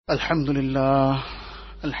الحمد لله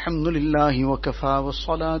الحمد لله وكفى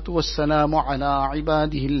والصلاة والسلام على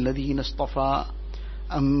عباده الذين اصطفى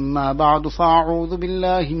أما بعد فأعوذ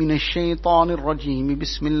بالله من الشيطان الرجيم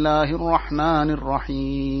بسم الله الرحمن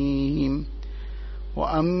الرحيم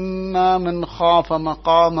وأما من خاف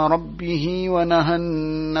مقام ربه ونهى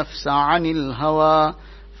النفس عن الهوى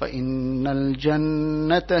فإن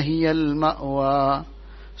الجنة هي المأوى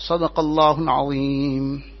صدق الله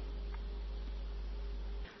العظيم.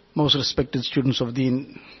 Most respected students of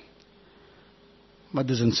Deen,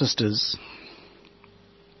 mothers and sisters,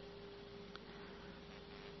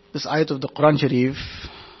 this ayat of the Quran Sharif,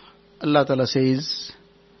 Allah Ta'ala says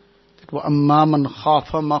that وَأَمَّا مَنْ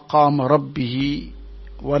خَافَ مَقَامَ رَبِّهِ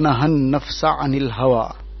وَنَهَى النَّفْسَ عَنِ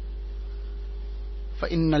الْهَوَى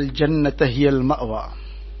فَإِنَّ الْجَنَّةَ هِيَ الْمَأْوَى.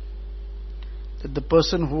 That the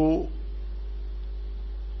person who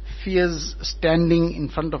fears standing in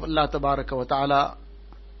front of Allah Tabaraka wa Ta'ala,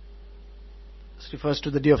 this refers to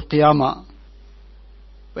the day of Qiyamah,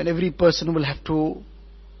 when every person will have to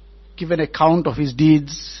give an account of his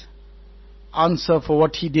deeds, answer for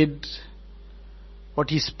what he did, what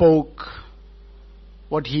he spoke,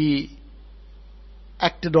 what he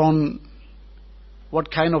acted on, what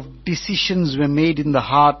kind of decisions were made in the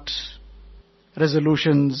heart,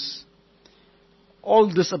 resolutions.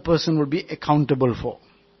 All this a person will be accountable for.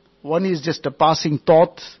 One is just a passing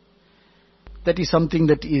thought. That is something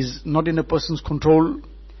that is not in a person's control.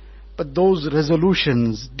 But those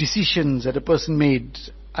resolutions, decisions that a person made,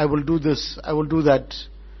 I will do this, I will do that,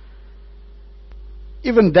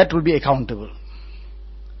 even that will be accountable.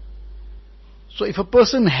 So if a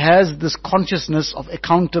person has this consciousness of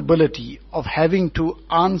accountability, of having to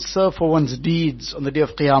answer for one's deeds on the day of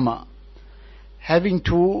Qiyamah, having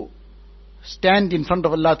to stand in front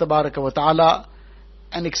of Allah Tabaraka wa Ta'ala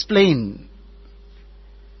and explain,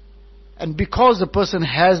 and because a person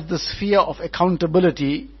has this fear of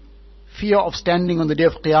accountability, fear of standing on the day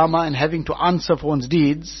of Qiyamah and having to answer for one's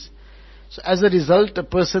deeds, so as a result a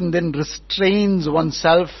person then restrains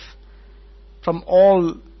oneself from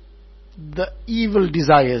all the evil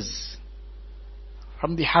desires,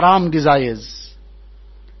 from the haram desires,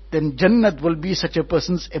 then Jannat will be such a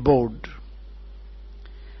person's abode.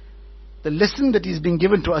 The lesson that is being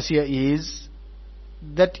given to us here is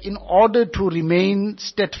that in order to remain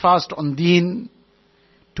steadfast on Deen,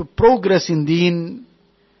 to progress in Deen,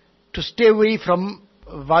 to stay away from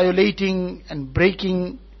violating and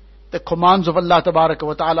breaking the commands of Allah Tabaraka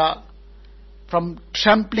wa Ta'ala, from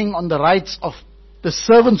trampling on the rights of the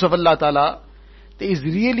servants of Allah Ta'ala, there is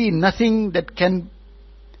really nothing that can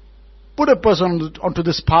put a person onto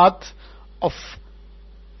this path of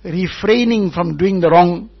refraining from doing the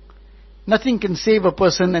wrong. Nothing can save a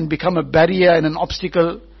person and become a barrier and an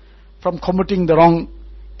obstacle from committing the wrong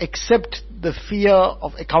except the fear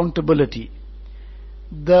of accountability.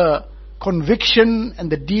 The conviction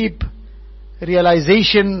and the deep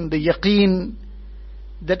realization, the yaqeen,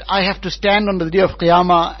 that I have to stand on the day of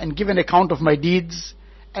Qiyamah and give an account of my deeds,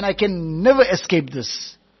 and I can never escape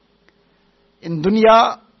this. In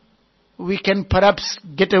dunya, we can perhaps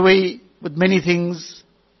get away with many things,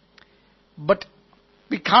 but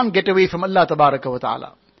we can't get away from Allah Tabaraka wa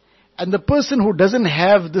Ta'ala. And the person who doesn't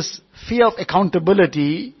have this fear of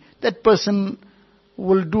accountability, that person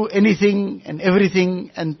will do anything and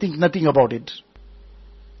everything and think nothing about it.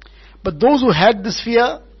 But those who had this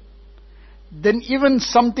fear, then even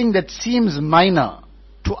something that seems minor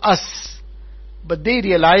to us, but they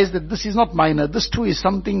realize that this is not minor, this too is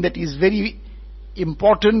something that is very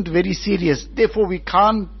important, very serious. Therefore we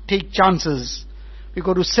can't take chances. We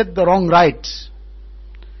got to set the wrong right.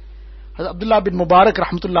 Abdullah bin Mubarak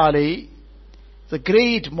rahmatullah alayhi, the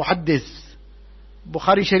great muhaddith,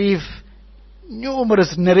 Bukhari Sharif,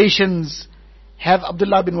 numerous narrations have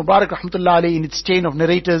Abdullah bin Mubarak rahmatullah alayhi in its chain of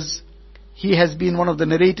narrators. He has been one of the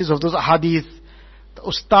narrators of those ahadith, the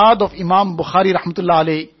ustad of Imam Bukhari rahmatullah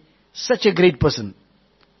alayhi, such a great person.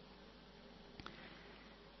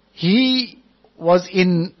 He was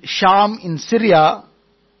in Sham in Syria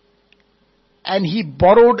and he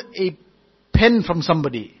borrowed a pen from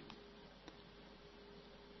somebody.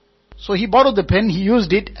 So he borrowed the pen, he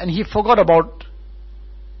used it, and he forgot about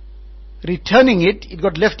returning it. It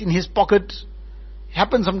got left in his pocket. It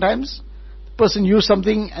happens sometimes. The person used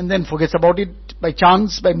something and then forgets about it by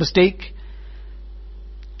chance, by mistake.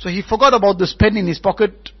 So he forgot about this pen in his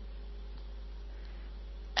pocket.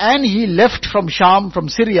 And he left from Sham, from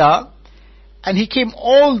Syria, and he came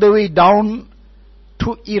all the way down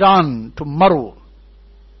to Iran, to Maru.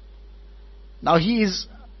 Now he is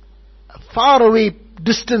far away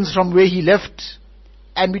distance from where he left,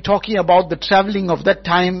 and we're talking about the traveling of that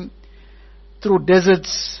time through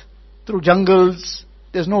deserts, through jungles,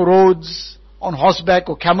 there's no roads, on horseback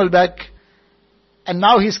or camelback. And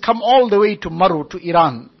now he's come all the way to Maru, to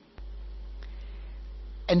Iran.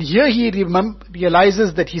 And here he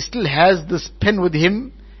realizes that he still has this pen with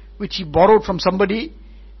him, which he borrowed from somebody,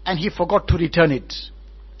 and he forgot to return it.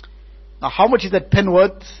 Now how much is that pen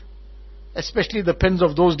worth? Especially the pens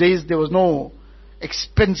of those days, there was no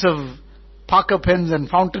expensive Parker pens and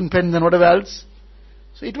fountain pens and whatever else.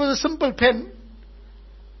 So it was a simple pen.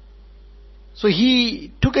 So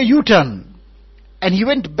he took a U-turn and he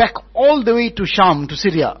went back all the way to Sham, to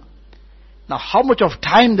Syria. Now how much of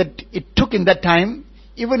time that it took in that time,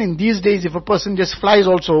 even in these days if a person just flies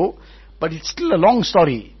also, but it's still a long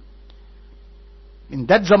story. In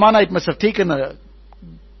that zamana it must have taken a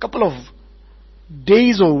couple of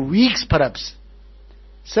days or weeks perhaps,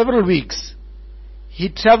 several weeks. He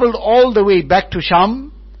traveled all the way back to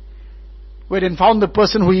Sham, where he found the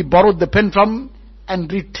person who he borrowed the pen from,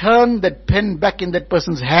 and returned that pen back in that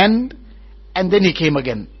person's hand, and then he came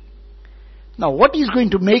again. Now what is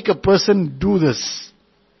going to make a person do this?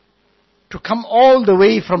 To come all the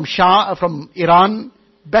way from Iran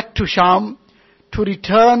back to Sham to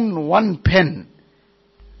return one pen.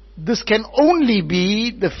 This can only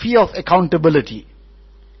be the fear of accountability.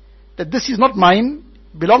 That this is not mine,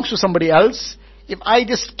 belongs to somebody else. If I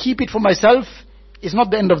just keep it for myself, it's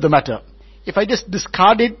not the end of the matter. If I just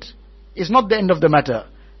discard it, it's not the end of the matter.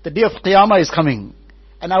 The day of Qiyamah is coming,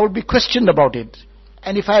 and I will be questioned about it.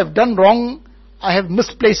 And if I have done wrong, I have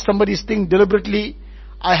misplaced somebody's thing deliberately,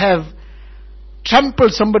 I have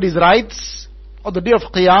trampled somebody's rights, on the day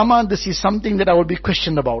of Qiyamah, this is something that I will be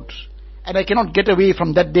questioned about. And I cannot get away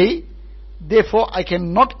from that day. Therefore, I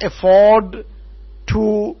cannot afford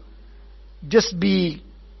to just be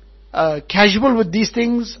casual with these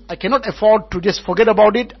things. I cannot afford to just forget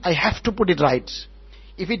about it. I have to put it right.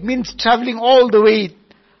 If it means traveling all the way,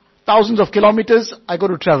 thousands of kilometers, I got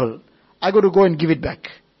to travel. I got to go and give it back.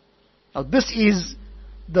 Now this is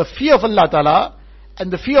the fear of Allah Ta'ala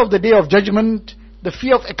and the fear of the Day of Judgment, the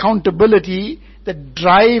fear of accountability that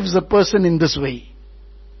drives a person in this way.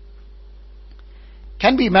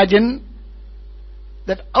 Can we imagine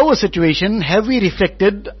that our situation, have we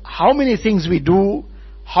reflected how many things we do,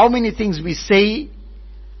 how many things we say,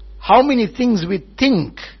 how many things we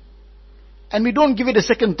think, and we don't give it a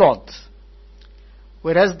second thought.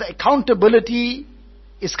 Whereas the accountability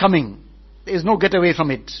is coming. There is no get away from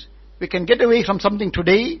it. We can get away from something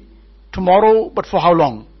today, tomorrow, but for how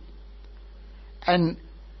long? And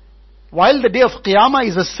while the day of Qiyamah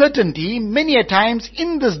is a certainty, many a times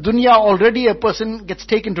in this dunya already a person gets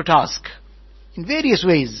taken to task. In various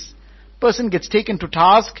ways, person gets taken to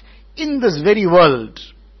task in this very world.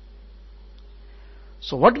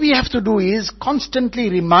 So what we have to do is constantly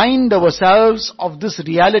remind ourselves of this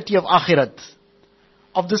reality of Akhirat,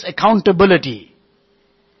 of this accountability,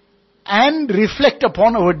 and reflect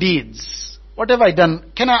upon our deeds. What have I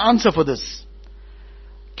done? Can I answer for this?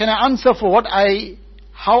 Can I answer for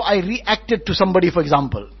how I reacted to somebody, for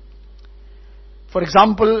example? For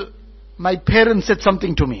example, my parents said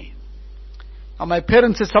something to me. Now my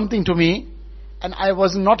parents said something to me, and I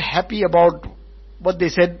was not happy about what they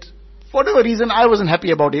said. For whatever reason, I wasn't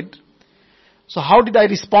happy about it. So how did I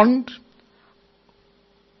respond?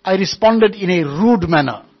 I responded in a rude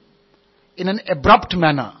manner, in an abrupt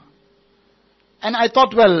manner. And I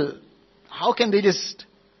thought, well, how can they just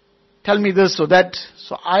tell me this or that?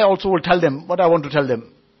 So I also will tell them what I want to tell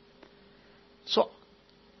them. So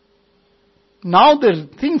now the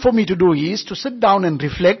thing for me to do is to sit down and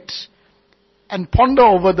reflect and ponder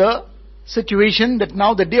over the situation that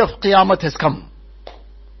now the day of Qiyamah has come.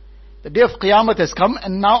 The day of Qiyamah has come,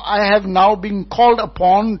 and now I have now been called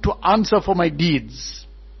upon to answer for my deeds.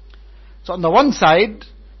 So on the one side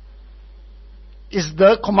is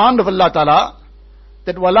the command of Allah Ta'ala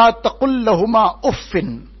that وَلَا تَقُلْ لَهُمَا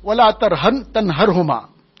أُفٍّ وَلَا تَنْهَرْهُمَا.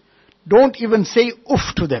 Don't even say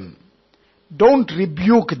uff to them. Don't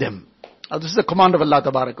rebuke them. Now this is the command of Allah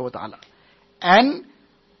Ta'ala. And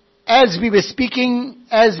as we were speaking,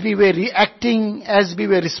 as we were reacting, as we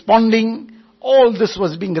were responding, all this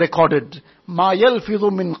was being recorded. مَا يَلْفِظُ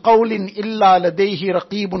مِنْ قَوْلٍ إِلَّا لَدَيْهِ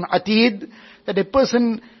رَقِيبٌ عَتِيدٌ. That a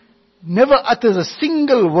person never utters a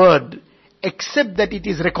single word except that it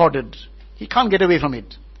is recorded. He can't get away from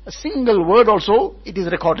it. A single word also, it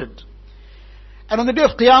is recorded. And on the day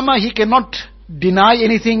of Qiyamah, he cannot deny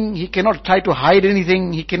anything, he cannot try to hide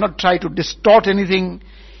anything, he cannot try to distort anything,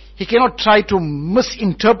 he cannot try to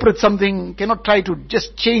misinterpret something, cannot try to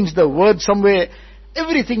just change the word somewhere.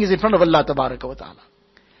 Everything is in front of Allah Tabaraka wa Ta'ala.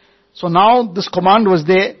 So now this command was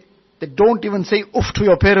there, that don't even say uff to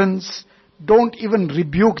your parents, don't even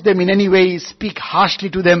rebuke them in any way, speak harshly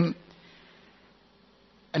to them.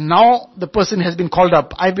 And now the person has been called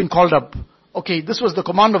up. I've been called up. Okay, this was the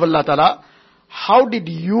command of Allah Ta'ala. How did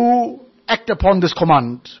you act upon this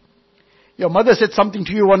command? Your mother said something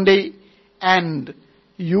to you one day and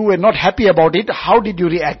you were not happy about it. How did you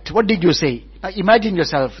react? What did you say? Now imagine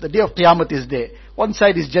yourself, the day of Qiyamah is there. One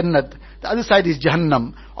side is Jannat, the other side is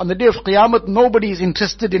Jahannam. On the day of Qiyamah, nobody is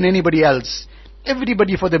interested in anybody else.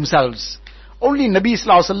 Everybody for themselves. Only Nabi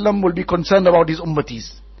Sallallahu Alaihi Wasallam will be concerned about his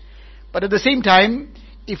ummatis. But at the same time,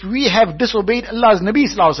 if we have disobeyed Allah's Nabi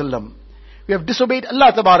Sallallahu Alaihi Wasallam, we have disobeyed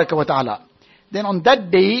Allah Tabaraka wa Ta'ala, then on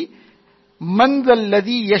that day, مَنْ ذَا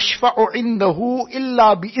الَّذِي يَشْفَعُ عِنْدَهُ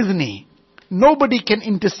إِلَّا بِإِذْنِهِ. Nobody can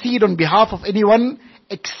intercede on behalf of anyone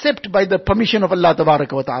except by the permission of Allah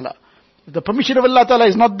Tabaraka wa Ta'ala. If the permission of Allah Ta'ala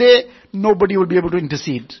is not there, nobody will be able to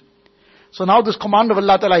intercede. So now this command of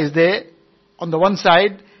Allah Ta'ala is there on the one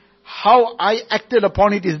side. How I acted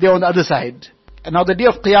upon it is there on the other side. And now the day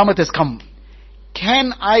of Qiyamah has come.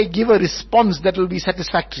 Can I give a response that will be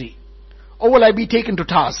satisfactory? Or will I be taken to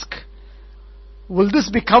task? Will this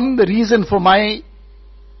become the reason for my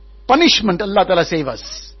punishment? Allah Ta'ala save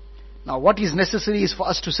us. Now what is necessary is for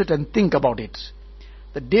us to sit and think about it.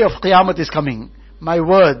 The day of Qiyamah is coming. My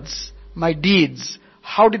words, my deeds,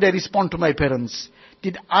 how did I respond to my parents?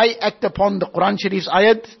 Did I act upon the Quran Sharif's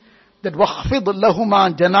ayat? That وَخْفِضْ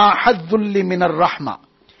لَهُمَا جَنَاحَ الذُّلِّ مِنَ الرَّحْمَةِ.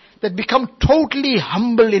 That become totally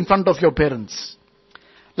humble in front of your parents.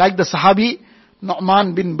 Like the Sahabi,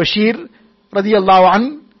 Nu'man bin Bashir, radiyallahu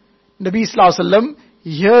an, Nabi Sallallahu Alaihi Wasallam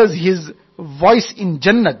hears his voice in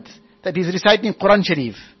Jannat, that he's reciting Quran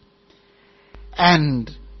Sharif. And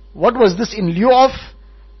what was this in lieu of?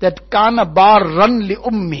 That kana barran li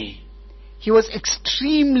ummi. He was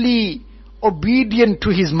extremely obedient to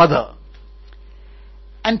his mother.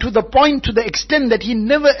 And to the extent that he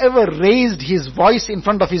never ever raised his voice in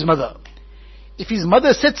front of his mother. If his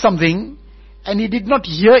mother said something, and he did not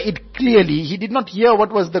hear it clearly, he did not hear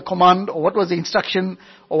what was the command, or what was the instruction,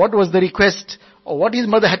 or what was the request, or what his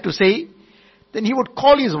mother had to say, then he would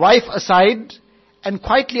call his wife aside, and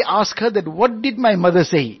quietly ask her that what did my mother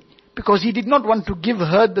say? Because he did not want to give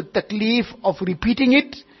her the taklif of repeating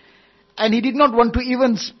it, and he did not want to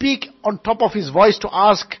even speak on top of his voice to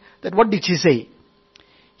ask that what did she say?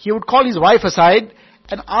 He would call his wife aside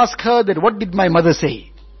and ask her that what did my mother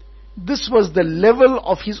say? This was the level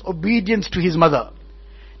of his obedience to his mother.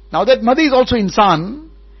 Now that mother is also insan,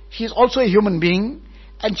 she is also a human being,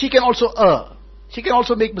 and she can also err. She can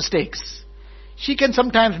also make mistakes. She can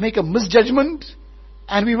sometimes make a misjudgment,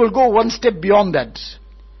 and we will go one step beyond that.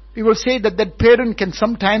 We will say that that parent can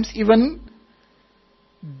sometimes even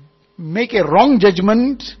make a wrong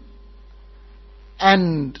judgment,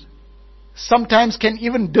 and sometimes can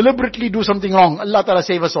even deliberately do something wrong. Allah Ta'ala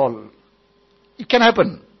save us all. It can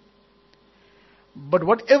happen. But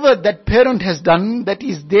whatever that parent has done, that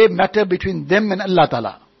is their matter between them and Allah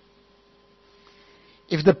Ta'ala.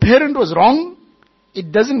 If the parent was wrong,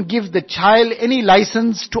 it doesn't give the child any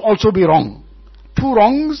license to also be wrong. Two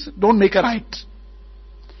wrongs don't make a right.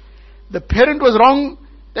 The parent was wrong,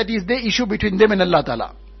 that is their issue between them and Allah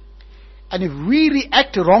Ta'ala. And if we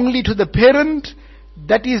react wrongly to the parent,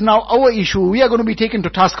 that is now our issue. We are going to be taken to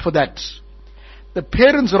task for that. The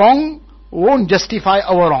parent's wrong won't justify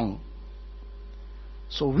our wrong.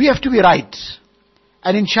 So we have to be right.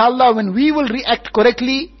 And inshallah, when we will react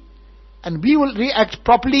correctly, and we will react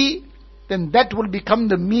properly, then that will become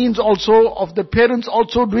the means also of the parents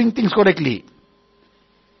also doing things correctly.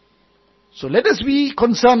 So let us be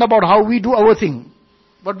concerned about how we do our thing,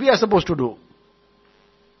 what we are supposed to do.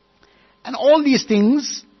 And all these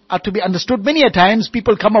things are to be understood. Many a times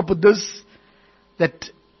people come up with this, that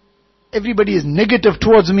everybody is negative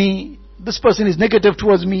towards me, this person is negative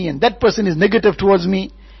towards me, and that person is negative towards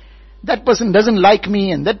me, that person doesn't like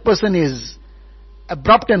me, and that person is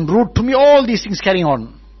abrupt and rude to me, all these things carrying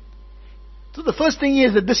on. So the first thing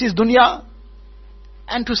is that this is dunya,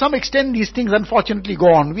 and to some extent these things unfortunately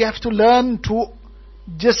go on. We have to learn to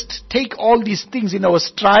just take all these things in our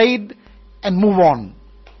stride and move on.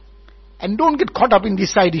 And don't get caught up in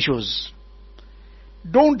these side issues.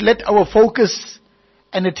 Don't let our focus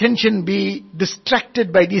and attention be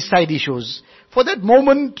distracted by these side issues. For that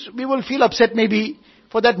moment, we will feel upset maybe.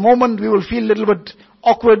 For that moment, we will feel a little bit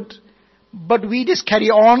awkward. But we just carry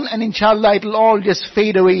on, and inshallah, it will all just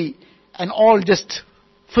fade away and all just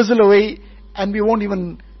fizzle away, and we won't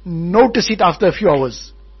even notice it after a few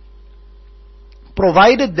hours.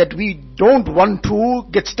 Provided that we don't want to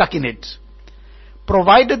get stuck in it.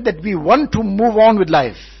 Provided that we want to move on with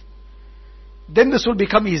life, then this will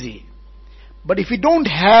become easy. But if we don't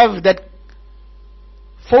have that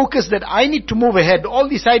focus that I need to move ahead, all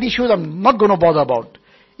these side issues I'm not going to bother about.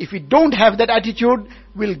 If we don't have that attitude,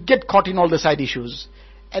 we'll get caught in all the side issues.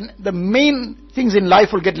 And the main things in life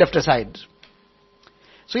will get left aside.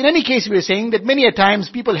 So in any case, we are saying that many a times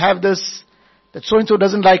people have this, that so-and-so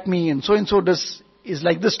doesn't like me, and so-and-so is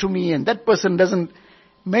like this to me, and that person doesn't.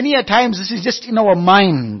 Many a times this is just in our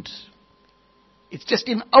mind. It's just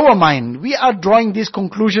in our mind. We are drawing these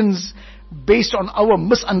conclusions based on our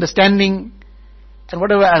misunderstanding and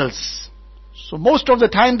whatever else. So most of the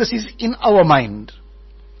time this is in our mind.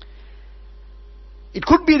 It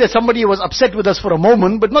could be that somebody was upset with us for a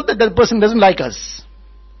moment, but not that that person doesn't like us.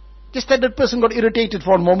 Just that that person got irritated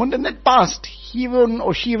for a moment and that passed. He even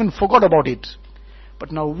or she even forgot about it.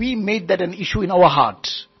 But now we made that an issue in our heart.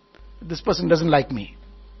 This person doesn't like me.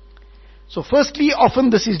 So firstly, often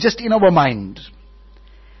this is just in our mind.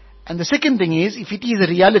 And the second thing is, if it is a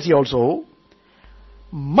reality also,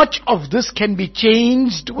 much of this can be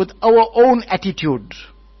changed with our own attitude.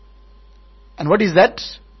 And what is that?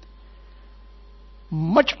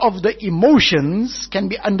 Much of the emotions can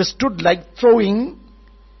be understood like throwing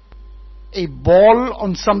a ball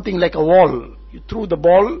on something like a wall. You throw the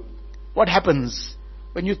ball, what happens?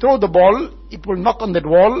 When you throw the ball, it will knock on that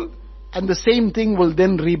wall, and the same thing will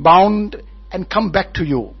then rebound and come back to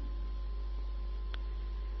you.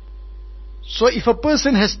 So if a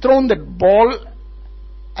person has thrown that ball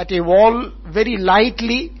at a wall very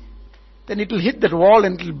lightly, then it will hit that wall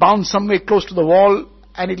and it will bounce somewhere close to the wall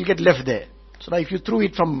and it will get left there. So now if you threw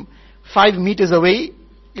it from 5 meters away,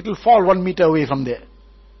 it will fall 1 meter away from there.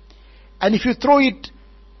 And if you throw it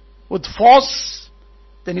with force,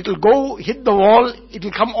 then it will go, hit the wall, it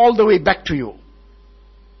will come all the way back to you.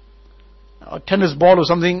 A tennis ball or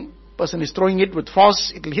something, person is throwing it with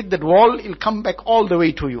force, it will hit that wall, it will come back all the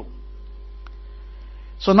way to you.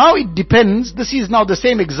 So now it depends, this is now the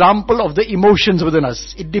same example of the emotions within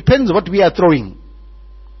us. It depends what we are throwing.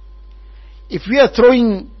 If we are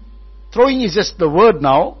throwing is just the word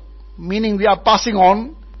now, meaning we are passing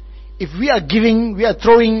on. If we are giving, we are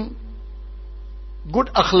throwing good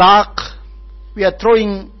akhlaq, we are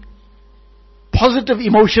throwing positive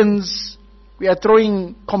emotions, we are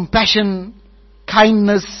throwing compassion,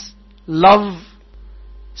 kindness, love,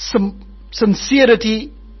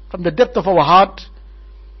 sincerity from the depth of our heart,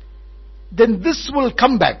 then this will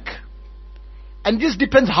come back. And this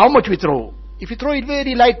depends how much we throw. If you throw it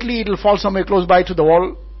very lightly, it will fall somewhere close by to the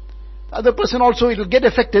wall. The other person also, it will get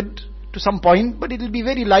affected to some point, but it will be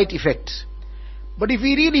very light effect. But if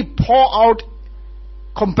we really pour out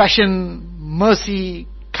compassion, mercy,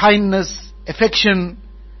 kindness, affection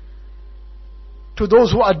to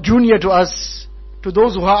those who are junior to us, to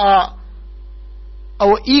those who are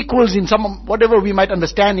our equals in some, whatever we might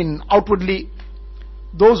understand in outwardly,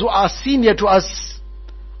 those who are senior to us,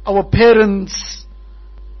 our parents,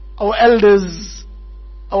 our elders,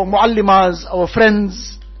 our muallimas, our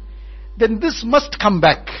friends, then this must come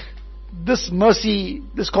back. This mercy,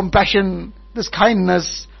 this compassion, this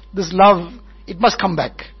kindness, this love, it must come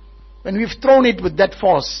back. When we've thrown it with that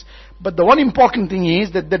force. But the one important thing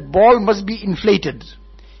is that that ball must be inflated.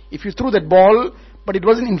 If you threw that ball, but it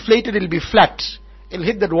wasn't inflated, it'll be flat. It'll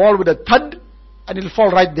hit that wall with a thud, and it'll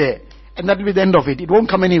fall right there. And that will be the end of it. It won't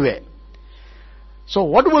come anywhere. So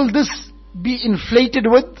what will this be inflated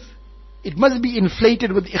with? It must be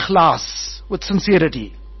inflated with ikhlas, with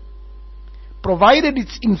sincerity. Provided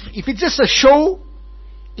if it's just a show,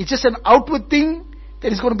 it's just an outward thing,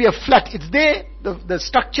 then it's going to be a flat. It's there, the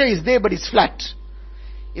structure is there, but it's flat.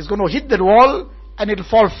 It's going to hit the wall and it'll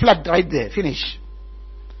fall flat right there, finish.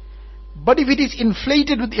 But if it is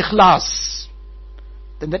inflated with ikhlas,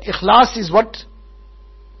 then that ikhlas is what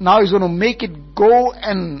now is going to make it go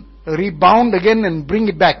and rebound again and bring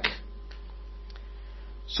it back.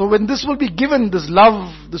 So when this will be given, this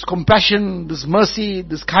love, this compassion, this mercy,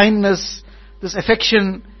 this kindness, this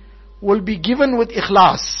affection will be given with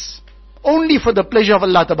ikhlas, only for the pleasure of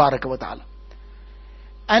Allah Tabaraka wa Ta'ala.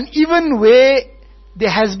 And even where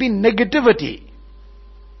there has been negativity,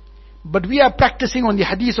 but we are practicing on the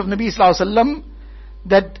hadith of Nabi Sallallahu Alaihi Wasallam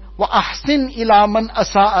that وَأَحْسِنْ إِلَى مَنْ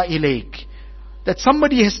أَسَاءَ إِلَيْكَ, that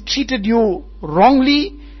somebody has treated you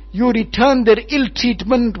wrongly, you return their ill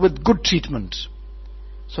treatment with good treatment.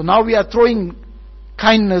 So now we are throwing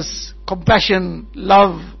kindness, compassion,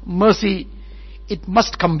 love, mercy. It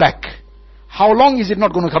must come back. How long is it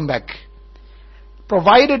not going to come back?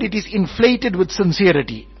 Provided it is inflated with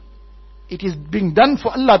sincerity. It is being done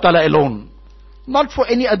for Allah Ta'ala alone, not for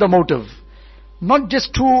any other motive. Not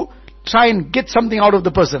just to try and get something out of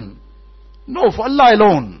the person. No, for Allah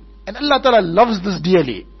alone. And Allah Ta'ala loves this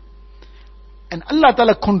dearly. And Allah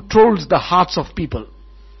Ta'ala controls the hearts of people.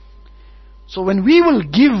 So when we will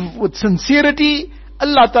give with sincerity,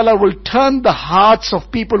 Allah Ta'ala will turn the hearts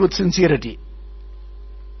of people with sincerity.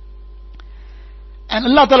 And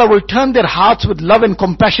Allah Ta'ala will turn their hearts with love and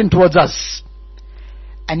compassion towards us.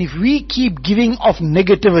 And if we keep giving off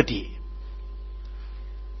negativity,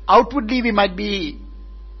 outwardly we might be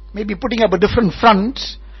maybe putting up a different front,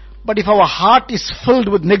 but if our heart is filled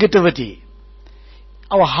with negativity,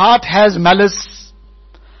 our heart has malice,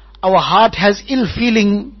 our heart has ill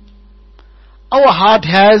feeling, our heart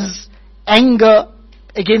has anger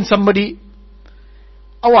against somebody,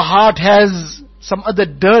 our heart has some other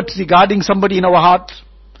dirt regarding somebody in our heart.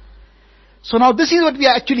 So now this is what we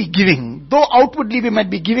are actually giving. Though outwardly we might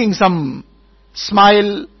be giving some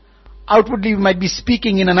smile, outwardly we might be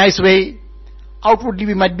speaking in a nice way, outwardly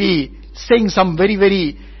we might be saying some very,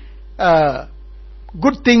 very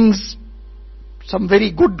good things, some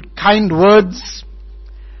very good, kind words.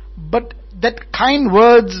 But that kind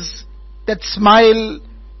words, that smile,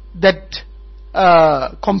 that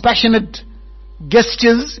compassionate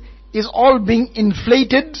gestures is all being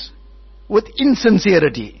inflated with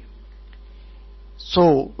insincerity.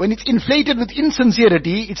 So when it's inflated with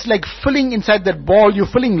insincerity, it's like filling inside that ball, you're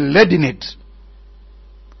filling lead in it.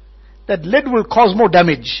 That lead will cause more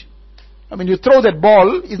damage. I mean, you throw that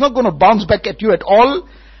ball, it's not going to bounce back at you at all.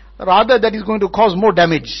 Rather, that is going to cause more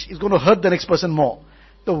damage. It's going to hurt the next person more.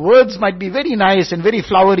 The words might be very nice and very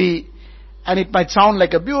flowery, and it might sound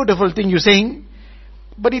like a beautiful thing you're saying,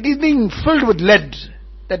 but it is being filled with lead.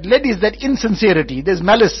 That lead is that insincerity. There's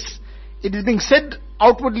malice. It is being said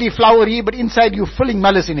outwardly flowery, but inside you're filling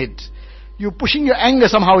malice in it. You're pushing your anger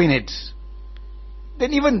somehow in it.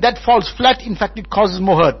 Then even that falls flat. In fact, it causes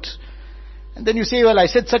more hurt. And then you say, well, I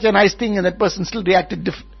said such a nice thing and that person still reacted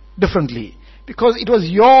differently. Because it was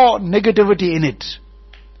your negativity in it.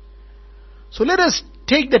 So let us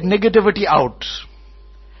take that negativity out.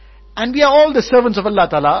 And we are all the servants of Allah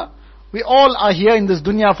Ta'ala. We all are here in this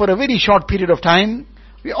dunya for a very short period of time.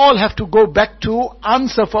 We all have to go back to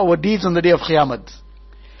answer for our deeds on the day of Qiyamah.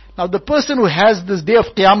 Now the person who has this day of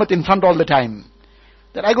Qiyamah in front all the time,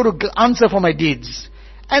 that I got to answer for my deeds.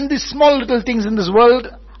 And these small little things in this world,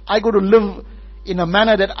 I got to live in a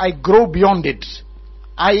manner that I grow beyond it.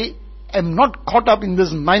 I am not caught up in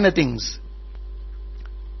these minor things.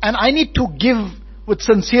 And I need to give with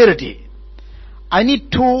sincerity. I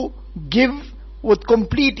need to give with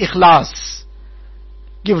complete ikhlas.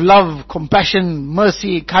 Give love, compassion,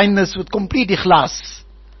 mercy, kindness with complete ikhlas.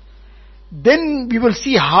 Then we will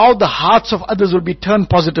see how the hearts of others will be turned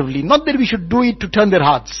positively. Not that we should do it to turn their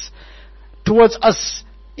hearts towards us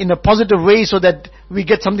in a positive way so that we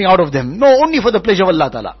get something out of them. No, only for the pleasure of Allah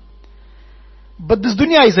Ta'ala. But this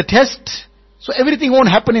dunya is a test, so everything won't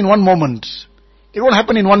happen in one moment. It won't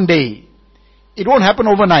happen in one day. It won't happen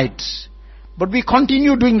overnight. But we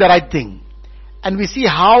continue doing the right thing. And we see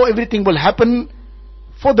how everything will happen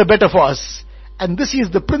for the better for us. And this is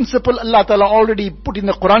the principle Allah Ta'ala already put in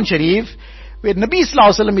the Quran Sharif, where Nabi Sallallahu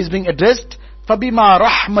Alaihi Wasallam is being addressed, فَبِمَا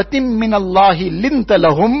رَحْمَةٍ مِّنَ اللَّهِ لِنْتَ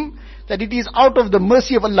لَهُمْ, that it is out of the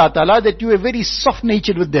mercy of Allah Ta'ala that you are very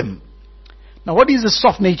soft-natured with them. Now what is the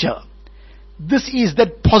soft nature? This is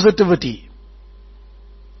that positivity.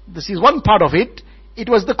 This is one part of it. It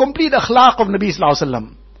was the complete akhlaq of Nabi Sallallahu Alaihi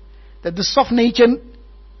Wasallam. That the soft nature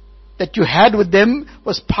that you had with them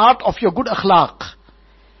was part of your good akhlaq.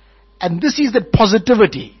 And this is the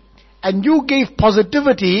positivity. And you gave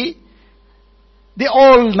positivity, they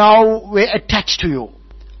all now were attached to you.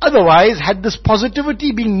 Otherwise, had this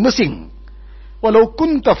positivity been missing, وَلَوْ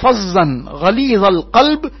كُنْتَ فَظًّا غَلِيظَ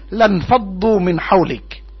الْقَلْبِ لَانْفَضُّوا مِنْ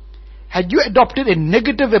حَوْلِكَ. Had you adopted a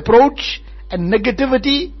negative approach and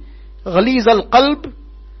negativity, غَلِيظَ الْقَلْبِ,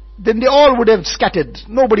 then they all would have scattered.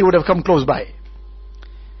 Nobody would have come close by.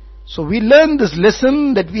 So we learn this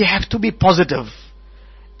lesson that we have to be positive.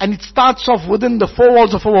 And it starts off within the four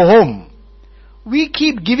walls of our home. We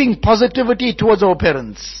keep giving positivity towards our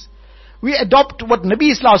parents. We adopt what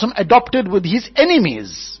Nabi Sallallahu Alaihi Wasallam adopted with his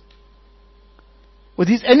enemies. With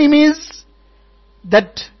his enemies,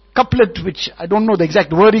 that couplet which, I don't know the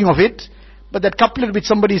exact wording of it, but that couplet which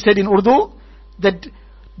somebody said in Urdu, that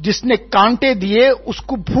जिसने कांटे दिए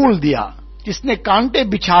उसको फूल दिया, जिसने कांटे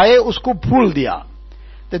बिछाए उसको फूल दिया.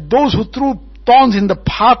 That those who threw thorns in the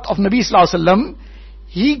path of Nabi Sallallahu Alaihi Wasallam,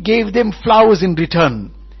 he gave them flowers in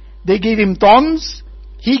return. They gave him thorns,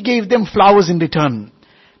 he gave them flowers in return.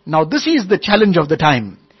 Now this is the challenge of the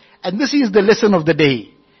time. And this is the lesson of the day.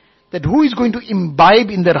 That who is going to imbibe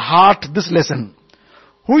in their heart this lesson?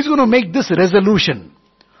 Who is going to make this resolution?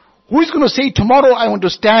 Who is going to say, tomorrow I want to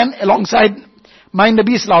stand alongside my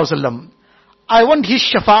Nabi Sallallahu Alaihi Wasallam. I want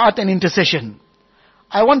his shafa'at and intercession.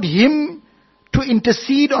 I want him to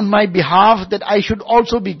intercede on my behalf that I should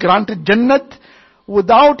also be granted Jannat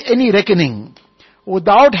without any reckoning,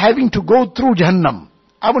 without having to go through Jahannam.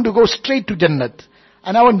 I want to go straight to Jannat.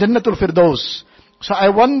 and I want Jannatul Firdaus. So I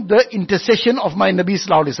want the intercession of my Nabi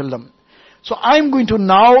Sallallahu Alaihi Wasallam. So I'm going to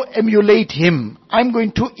now emulate him. I'm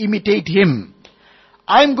going to imitate him.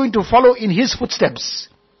 I'm going to follow in his footsteps.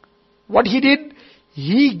 What he did,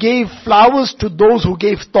 he gave flowers to those who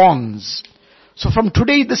gave thorns. So from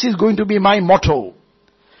today this is going to be my motto.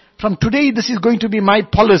 From today this is going to be my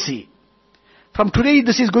policy. From today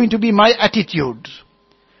this is going to be my attitude.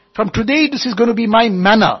 From today this is going to be my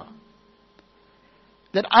manner.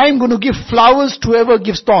 That I'm going to give flowers to whoever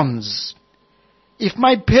gives thorns. If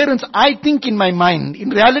my parents, I think in my mind, in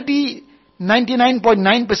reality,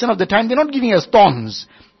 99.9% of the time, they're not giving us thorns.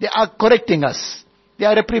 They are correcting us. They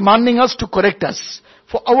are reprimanding us to correct us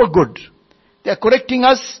for our good. They are correcting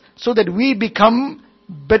us so that we become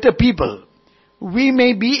better people. We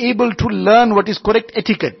may be able to learn what is correct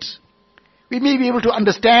etiquette. We may be able to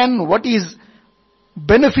understand what is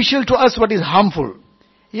beneficial to us, what is harmful.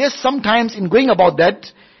 Yes, sometimes in going about that,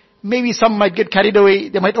 maybe some might get carried away,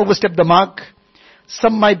 they might overstep the mark.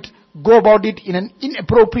 Some might go about it in an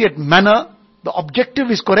inappropriate manner. The objective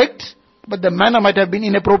is correct, but the manner might have been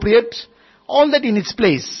inappropriate. All that in its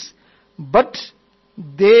place. But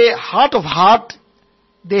they, heart of heart,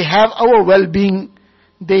 they have our well-being.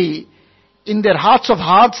 They, in their hearts of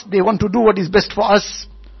hearts, they want to do what is best for us.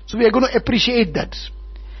 So we are going to appreciate that.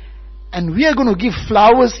 And we are going to give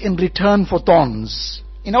flowers in return for thorns.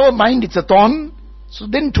 In our mind it's a thorn, so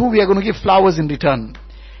then too we are going to give flowers in return.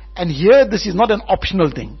 And here this is not an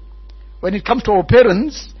optional thing. When it comes to our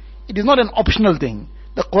parents, it is not an optional thing.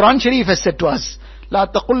 The Quran Sharif has said to us, لا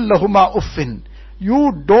تقل لهما أف.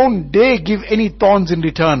 You don't dare give any thorns in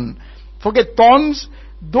return. Forget thorns,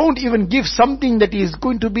 don't even give something that is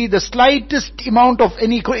going to be the slightest amount of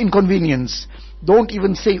any inconvenience. Don't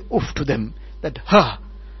even say uff to them. That uff,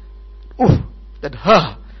 that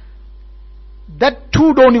That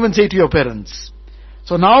too don't even say to your parents.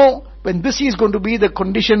 So now, when this is going to be the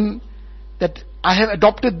condition that I have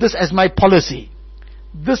adopted this as my policy,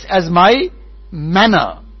 this as my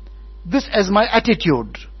manner, this as my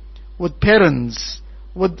attitude with parents,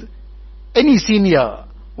 with any senior,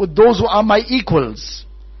 with those who are my equals,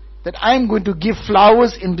 that I am going to give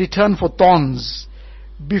flowers in return for thorns.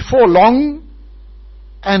 Before long,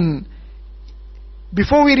 and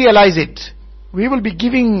before we realize it, we will be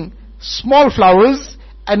giving small flowers,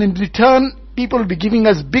 and in return people will be giving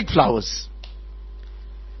us big flowers.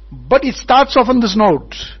 But it starts off on this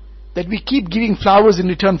note, that we keep giving flowers in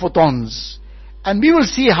return for thorns. And we will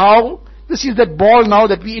see how this is that ball now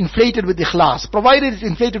that we inflated with ikhlas. Provided it's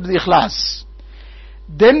inflated with ikhlas,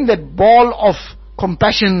 then that ball of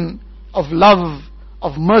compassion, of love,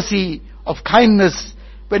 of mercy, of kindness,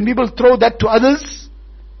 when we will throw that to others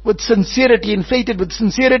with sincerity, inflated with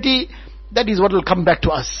sincerity, that is what will come back to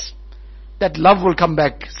us. That love will come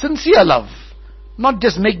back. Sincere love. Not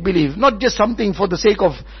just make-believe. Not just something for the sake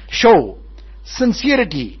of show.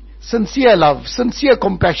 Sincerity. Sincere love. Sincere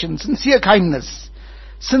compassion. Sincere kindness.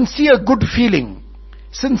 Sincere good feeling.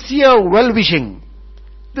 Sincere well-wishing.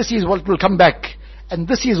 This is what will come back. And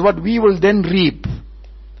this is what we will then reap.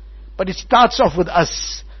 But it starts off with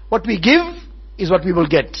us. What we give is what we will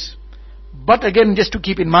get. But again, just to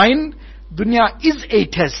keep in mind, dunya is a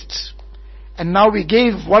test. And now we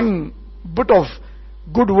gave one bit of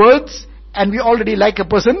good words, and we already like a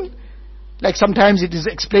person. Like sometimes it is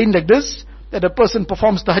explained like this, that a person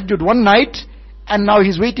performs tahajjud one night, and now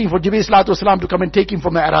he's waiting for Jibreel Salatu Wasalam to come and take him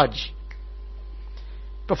for Mi'raj.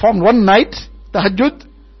 Performed one night, tahajjud,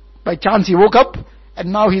 by chance he woke up,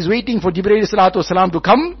 and now he's waiting for Jibreel Salatu Wasalam to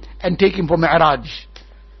come and take him for Mi'raj.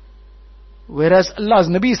 Whereas Allah's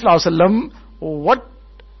Nabi Sallallahu Alaihi Wasallam, what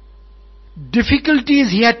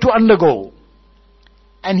difficulties he had to undergo.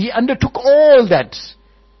 And he undertook all that.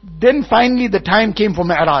 Then finally the time came for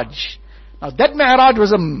Mi'raj. Now that Mi'raj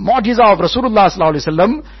was a mu'jiza of Rasulullah Sallallahu Alaihi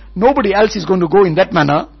Wasallam. Nobody else is going to go in that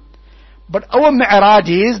manner. But our Mi'raj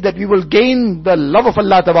is that we will gain the love of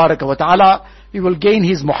Allah Tabaraka wa Ta'ala. We will gain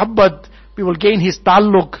His muhabbat. We will gain His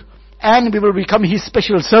ta'alluq. And we will become His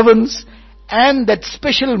special servants. And that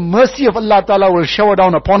special mercy of Allah Ta'ala will shower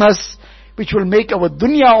down upon us, which will make our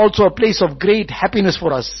dunya also a place of great happiness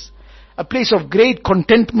for us. A place of great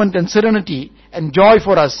contentment and serenity and joy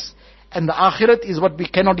for us. And the akhirat is what we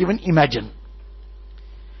cannot even imagine.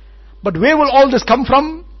 But where will all this come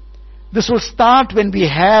from? This will start when we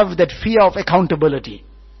have that fear of accountability.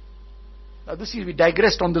 Now this is, we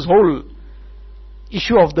digressed on this whole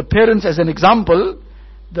issue of the parents as an example.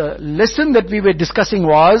 The lesson that we were discussing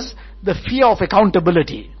was the fear of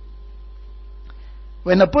accountability.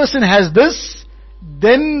 When a person has this,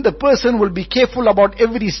 then the person will be careful about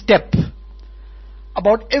every step,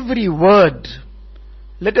 about every word.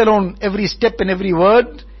 let alone every step and every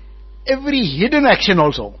word, every hidden action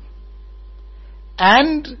also,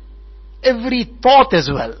 and every thought as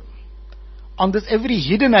well. On this every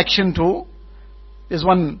hidden action too, there's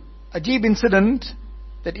one ajib incident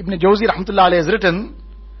that Ibn Jawzi rahmatullah alayhi has written.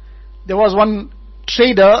 There was one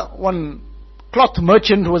trader, one cloth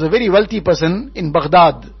merchant who was a very wealthy person in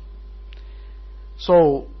Baghdad.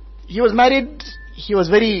 So he was married, he was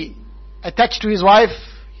very attached to his wife,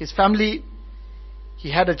 his family.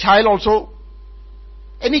 He had a child also.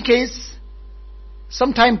 Any case,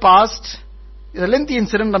 some time passed. It's a lengthy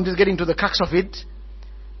incident, I'm just getting to the crux of it.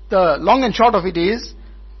 The long and short of it is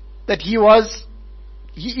that he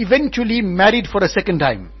eventually married for a second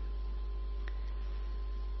time.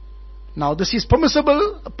 Now this is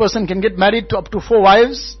permissible. A person can get married to up to 4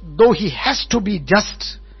 wives, though he has to be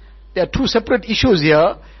just. There are 2 separate issues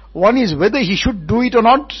here. One is whether he should do it or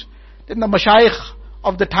not. Then the mashayikh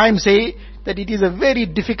of the time say that it is a very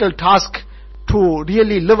difficult task to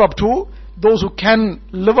really live up to. Those who can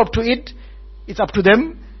live up to it, it's up to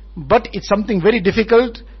them. But it's something very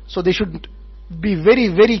difficult, so they should be very,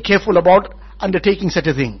 very careful about undertaking such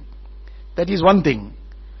a thing. That is one thing.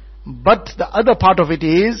 But the other part of it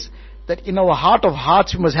is that in our heart of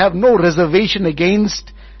hearts we must have no reservation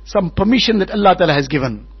against some permission that Allah Ta'ala has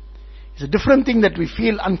given. It's a different thing that we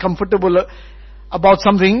feel uncomfortable about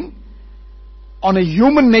something on a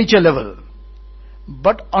human nature level.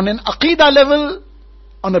 But on an aqidah level,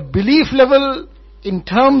 on a belief level, in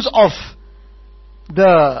terms of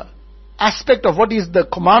the aspect of what is the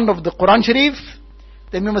command of the Quran Sharif,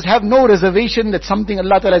 then we must have no reservation that something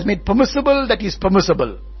Allah Ta'ala has made permissible, that is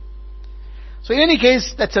permissible. So in any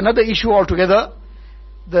case, that's another issue altogether.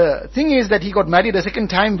 The thing is that he got married a second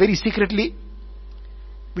time very secretly,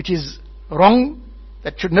 which is wrong.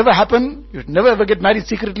 That should never happen. You should never ever get married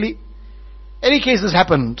secretly. Any case, this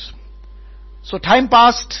happened. So time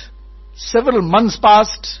passed, several months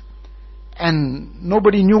passed, and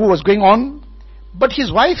nobody knew what was going on. But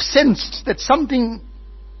his wife sensed that something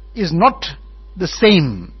is not the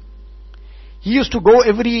same. He used to go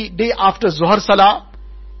every day after Zuhr Salah,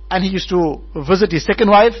 and he used to visit his second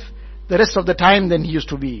wife. The rest of the time then he used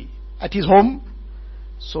to be at his home.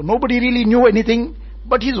 So nobody really knew anything,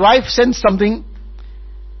 but his wife sensed something.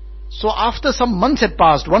 So after some months had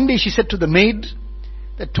passed, one day she said to the maid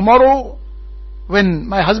that tomorrow when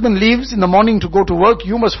my husband leaves in the morning to go to work,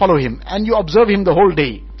 you must follow him and you observe him the whole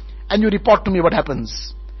day and you report to me what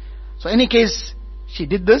happens. So any case, she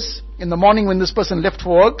did this. In the morning when this person left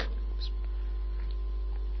for work,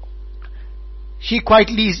 she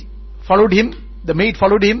quietly followed him. The maid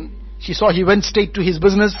followed him. She saw he went straight to his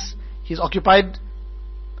business. He's occupied.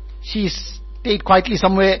 She stayed quietly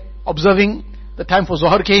somewhere observing. The time for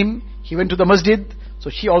Zohar came. He went to the masjid. So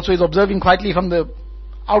she also is observing quietly from the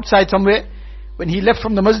outside somewhere. When he left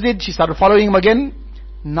from the masjid, she started following him again.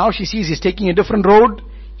 Now she sees he's taking a different road.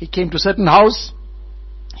 He came to a certain house.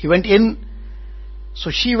 He went in. So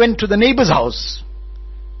she went to the neighbor's house.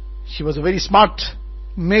 She was a very smart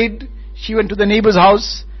maid. She went to the neighbor's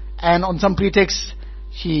house and on some pretext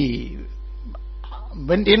she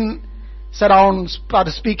went in, sat down,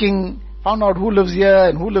 started speaking, found out who lives here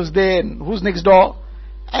and who lives there and who's next door.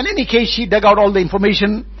 And in any case, she dug out all the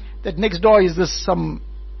information that next door is this some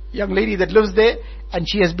young lady that lives there, and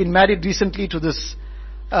she has been married recently to this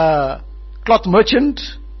cloth merchant.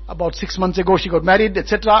 About 6 months ago she got married,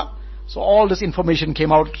 etc. So all this information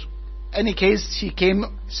came out. Any case, she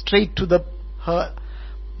came straight to her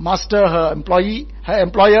master, her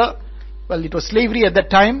employer. Well, it was slavery at that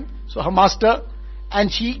time, so her master,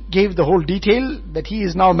 and she gave the whole detail that he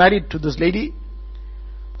is now married to this lady.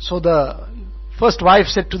 So the first wife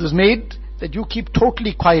said to this maid that you keep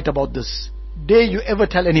totally quiet about this. Dare you ever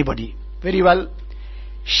tell anybody? Very well.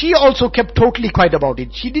 She also kept totally quiet about it.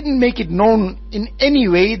 She didn't make it known in any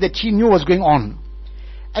way that she knew what was going on.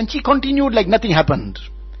 And she continued like nothing happened.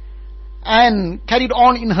 And carried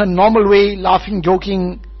on in her normal way, laughing,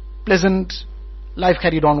 joking, pleasant. Life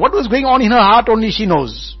carried on. What was going on in her heart only she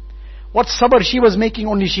knows. What sabr she was making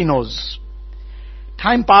only she knows.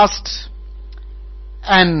 Time passed,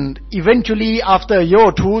 and eventually after a year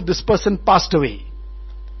or two, this person passed away.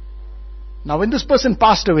 Now when this person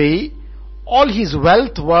passed away, all his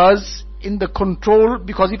wealth was in the control,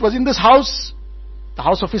 because it was in this house, the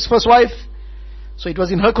house of his first wife, so it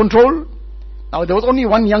was in her control. Now there was only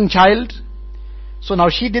one young child, so now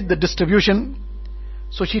she did the distribution.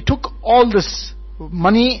 So she took all this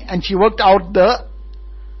money and she worked out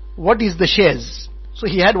what is the shares. So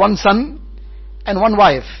he had one son and one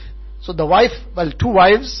wife. So the wife, well, 2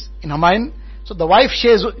 wives in her mind. So the wife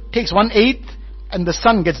takes 1/8 and the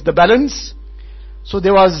son gets the balance. So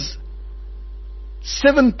there was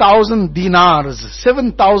 7,000 dinars,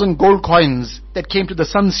 7,000 gold coins that came to the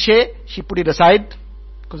son's share. She put it aside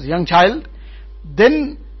because a young child.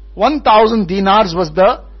 Then 1,000 dinars was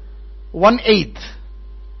the 1/8,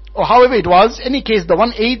 or however it was. Any case, the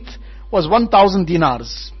 1/8 was 1,000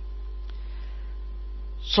 dinars.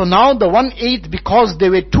 So now the 1/8, because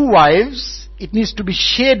there were two wives, it needs to be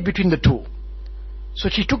shared between the two. So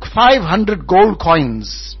she took 500 gold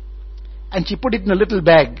coins and she put it in a little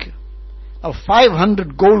bag. Now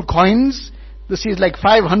 500 gold coins, this is like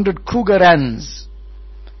 500 Kruger rands.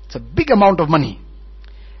 It's a big amount of money.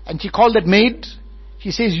 And she called that maid.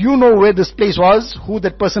 She says, you know where this place was, who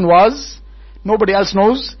that person was. Nobody else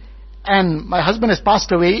knows. And my husband has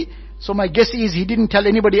passed away. So my guess is he didn't tell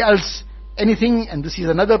anybody else anything. And this is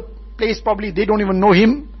another place, probably they don't even know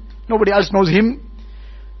him. Nobody else knows him.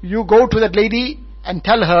 You go to that lady and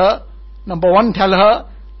tell her, number one, tell her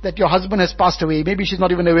that your husband has passed away. Maybe she's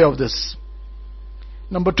not even aware of this.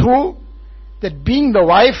 Number two, that being the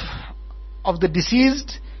wife of the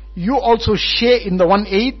deceased, you also share in the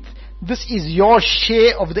 1/8. This is your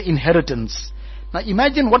share of the inheritance. Now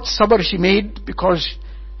imagine what sabr she made, because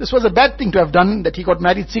this was a bad thing to have done, that he got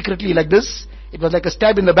married secretly like this. It was like a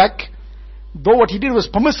stab in the back. Though what he did was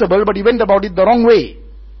permissible, but he went about it the wrong way.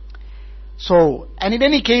 So, and in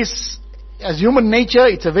any case, as human nature,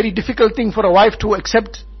 it's a very difficult thing for a wife to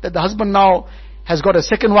accept that the husband now has got a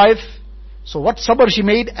second wife. So what sabr she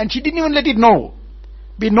made, and she didn't even let it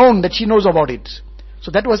be known that she knows about it. So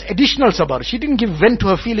that was additional sabr. She didn't give vent to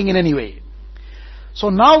her feeling in any way. So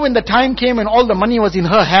now when the time came and all the money was in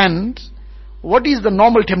her hand, what is the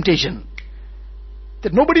normal temptation?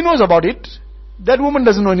 That nobody knows about it. That woman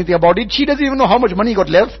doesn't know anything about it. She doesn't even know how much money got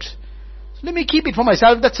left. So let me keep it for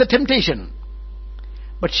myself. That's a temptation.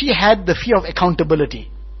 But she had the fear of accountability.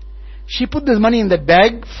 She put this money in that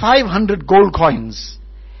bag, 500 gold coins,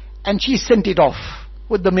 and she sent it off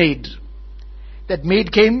with the maid. That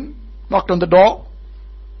maid came, knocked on the door.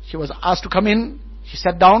 She was asked to come in. She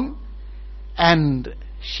sat down and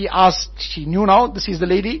she asked, she knew now, this is the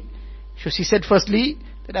lady. So she said, firstly,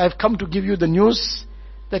 that I have come to give you the news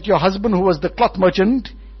that your husband, who was the cloth merchant,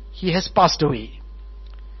 he has passed away.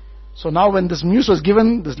 So now when this news was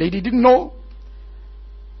given, this lady didn't know.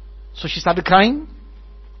 So she started crying.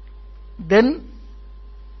 Then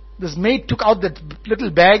this maid took out that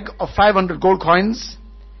little bag of 500 gold coins,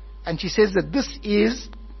 and she says that this is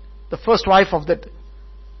the first wife of that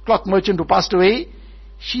cloth merchant who passed away.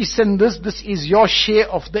 She sent this is your share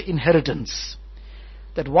of the inheritance.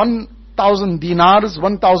 That 1,000 dinars,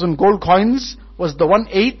 1,000 gold coins was the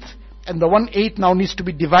 1/8, and the 1/8 now needs to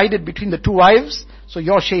be divided between the two wives. So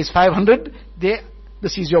your share is 500.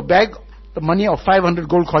 This is your bag. The money of 500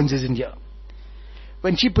 gold coins is in here.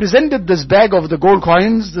 When she presented this bag of the gold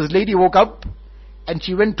coins, this lady woke up and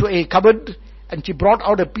she went to a cupboard and she brought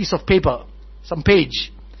out a piece of paper, some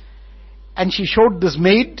page. And she showed this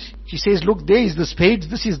maid. She says, look, there is this page.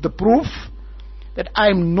 This is the proof that I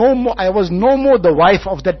was no more the wife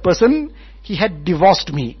of that person. He had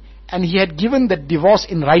divorced me, and he had given that divorce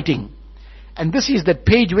in writing. And this is that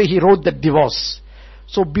page where he wrote that divorce.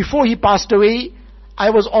 So before he passed away, I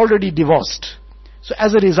was already divorced. So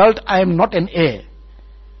as a result, I am not an heir.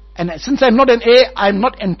 And since I'm not an heir, I'm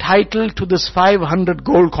not entitled to this 500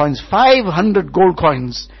 gold coins. 500 gold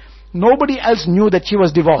coins. Nobody else knew that she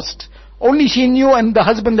was divorced. Only she knew, and the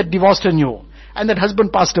husband that divorced her knew. And that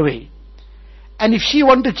husband passed away. And if she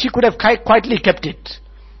wanted, she could have quietly kept it.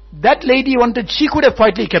 That lady wanted, she could have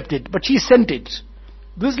quietly kept it, but she sent it.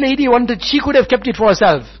 This lady wanted, she could have kept it for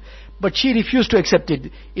herself, but she refused to accept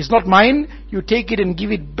it. It's not mine. You take it and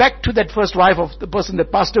give it back to that first wife of the person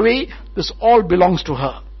that passed away. This all belongs to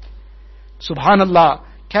her. Subhanallah,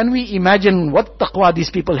 can we imagine what taqwa these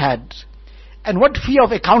people had? And what fear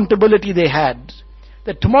of accountability they had?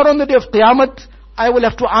 That tomorrow on the day of Qiyamah, I will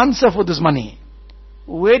have to answer for this money.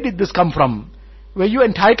 Where did this come from? Were you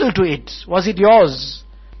entitled to it? Was it yours?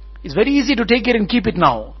 It's very easy to take it and keep it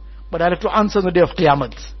now, but I'll have to answer on the day of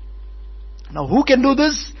Qiyamah. Now who can do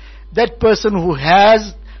this? That person who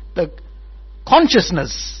has the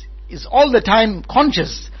consciousness, is all the time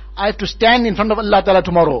conscious. I have to stand in front of Allah Ta'ala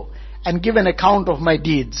tomorrow and give an account of my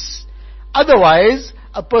deeds. Otherwise,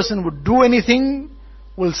 a person would do anything,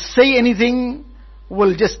 will say anything,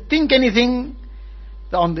 will just think anything.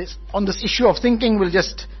 On this issue of thinking, we'll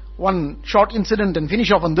just one short incident and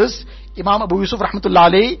finish off on this. Imam Abu Yusuf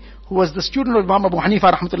rahmatullah alayh, who was the student of Imam Abu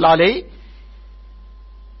Hanifa rahmatullah alayh,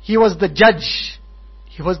 he was the judge.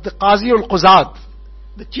 He was the Qazi al-Quzat,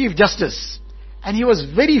 the Chief Justice. And he was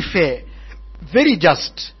very fair, very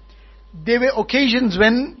just. There were occasions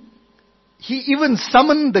when he even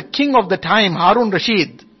summoned the king of the time, Harun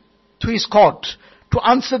Rashid, to his court to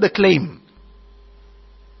answer the claim.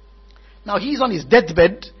 Now he is on his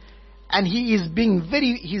deathbed and he's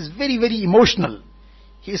very, very emotional.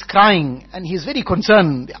 He is crying and he is very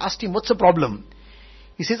concerned. They asked him, what's the problem?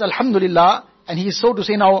 He says, Alhamdulillah, and he is so to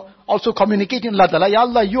say now also communicating with Allah Ta'ala, Ya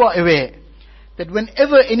Allah, you are aware that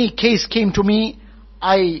whenever any case came to me,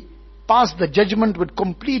 I passed the judgment with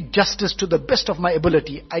complete justice to the best of my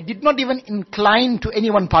ability. I did not even incline to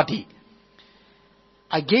any one party.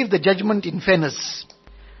 I gave the judgment in fairness.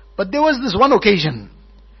 But there was this one occasion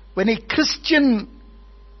when a Christian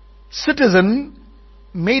citizen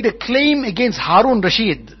made a claim against Harun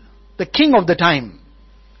Rashid, the king of the time,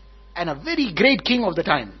 and a very great king of the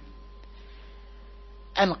time.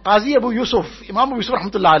 And Qazi Abu Yusuf, Imam Abu Yusuf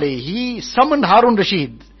rahmatullah alayhi, he summoned Harun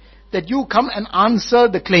Rashid that you come and answer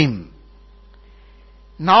the claim.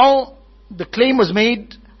 Now the claim was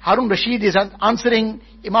made, Harun Rashid is answering,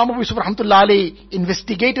 Imam Abu Yusuf rahmatullah alayhi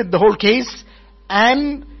investigated the whole case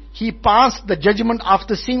and he passed the judgment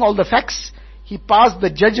after seeing all the facts. He passed the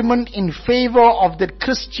judgment in favor of the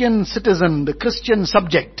Christian citizen, the Christian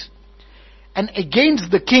subject. And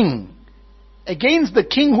against the king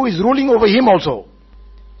who is ruling over him also,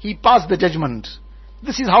 he passed the judgment.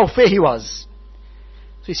 This is how fair he was.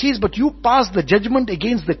 So he says, but you passed the judgment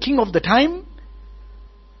against the king of the time,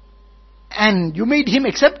 and you made him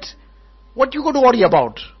accept? What you got to worry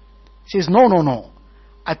about? He says, no.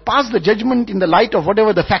 I passed the judgment in the light of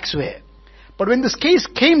whatever the facts were. But when this case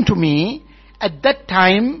came to me, at that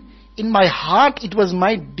time, in my heart, it was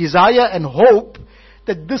my desire and hope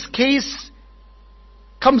that this case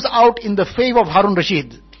comes out in the favor of Harun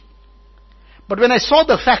Rashid. But when I saw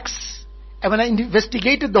the facts, and when I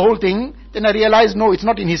investigated the whole thing, then I realized, no, it's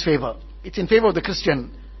not in his favor. It's in favor of the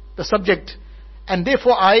Christian, the subject. And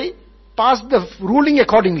therefore I passed the ruling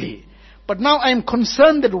accordingly. But now I am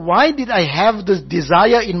concerned that why did I have this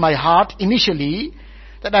desire in my heart initially,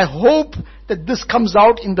 that I hope that this comes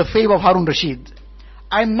out in the favor of Harun Rashid.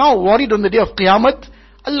 I am now worried on the day of Qiyamah,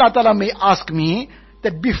 Allah Ta'ala may ask me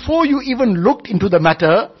that before you even looked into the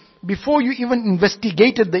matter, before you even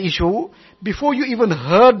investigated the issue, before you even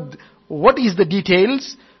heard what is the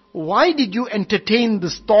details, why did you entertain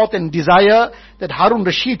this thought and desire that Harun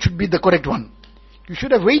Rashid should be the correct one? You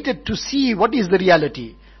should have waited to see what is the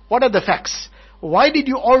reality. What are the facts? Why did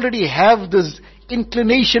you already have this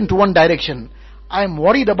inclination to one direction? I am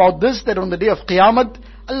worried about this, that on the day of Qiyamah,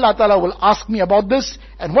 Allah Ta'ala will ask me about this,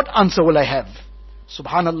 and what answer will I have?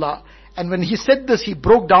 Subhanallah. And when he said this, he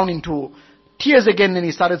broke down into tears again and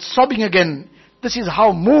he started sobbing again. This is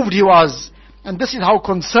how moved he was, and this is how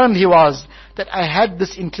concerned he was, that I had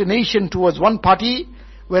this inclination towards one party,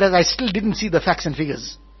 whereas I still didn't see the facts and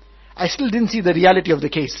figures. I still didn't see the reality of the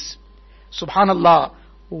case. Subhanallah,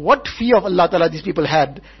 what fear of Allah Ta'ala these people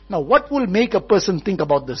had. Now what will make a person think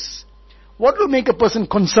about this? What will make a person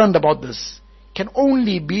concerned about this? Can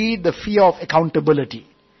only be the fear of accountability.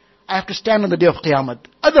 I have to stand on the day of Qiyamah.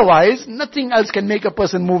 Otherwise, nothing else can make a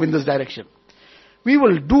person move in this direction. We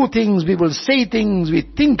will do things, we will say things, we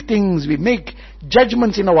think things, we make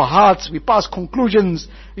judgments in our hearts, we pass conclusions,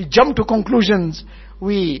 we jump to conclusions,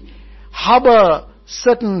 we harbor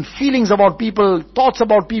certain feelings about people, thoughts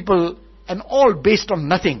about people, and all based on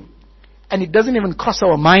nothing. And it doesn't even cross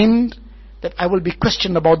our mind that I will be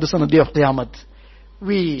questioned about this on the day of Qiyamah.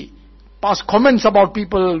 We pass comments about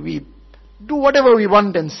people, we do whatever we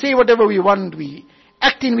want and say whatever we want, we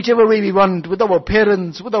act in whichever way we want, with our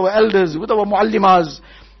parents, with our elders, with our muallimas,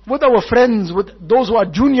 with our friends, with those who are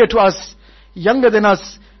junior to us, younger than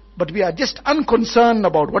us, but we are just unconcerned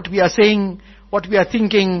about what we are saying, what we are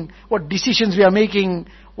thinking, what decisions we are making,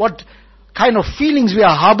 what kind of feelings we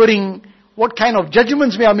are harboring, what kind of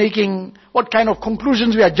judgments we are making, what kind of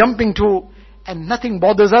conclusions we are jumping to, and nothing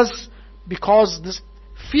bothers us because this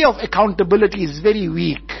fear of accountability is very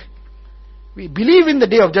weak. We believe in the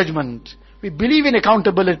day of judgment, we believe in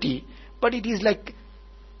accountability, but it is like,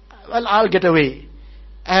 well, I'll get away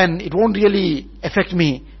and it won't really affect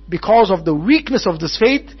me because of the weakness of this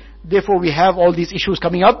faith. Therefore we have all these issues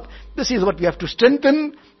coming up. This is what we have to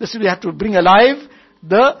strengthen, this is what we have to bring alive,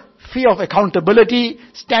 the fear of accountability,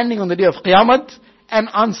 standing on the day of Qiyamah and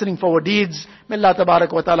answering for our deeds. May Allah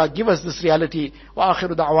Tabarak wa Ta'ala give us this reality. Wa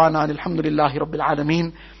akhiru da'wana alhamdulillahi rabbil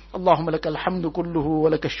alameen. اللهم لك الحمد كله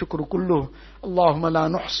ولك الشكر كله اللهم لا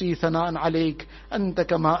نحصي ثناء عليك أنت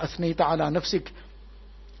كما أثنيت على نفسك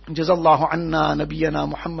جزا الله عنا نبينا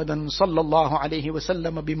محمدا صلى الله عليه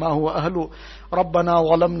وسلم بما هو أهله ربنا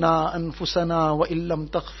ظلمنا أنفسنا وإن لم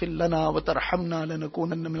تغفر لنا وترحمنا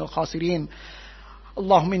لنكونن من الخاسرين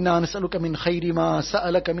اللهم إنا نسألك من خير ما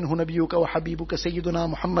سألك منه نبيك وحبيبك سيدنا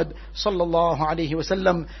محمد صلى الله عليه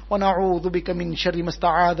وسلم، ونعوذ بك من شر ما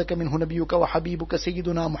استعاذك منه نبيك وحبيبك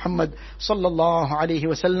سيدنا محمد صلى الله عليه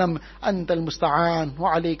وسلم. أنت المستعان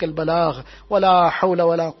وعليك البلاغ، ولا حول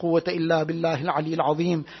ولا قوة إلا بالله العلي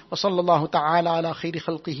العظيم. وصلى الله تعالى على خير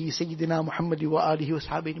خلقه سيدنا محمد وآله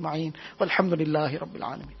وصحبه أجمعين، والحمد لله رب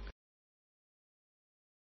العالمين.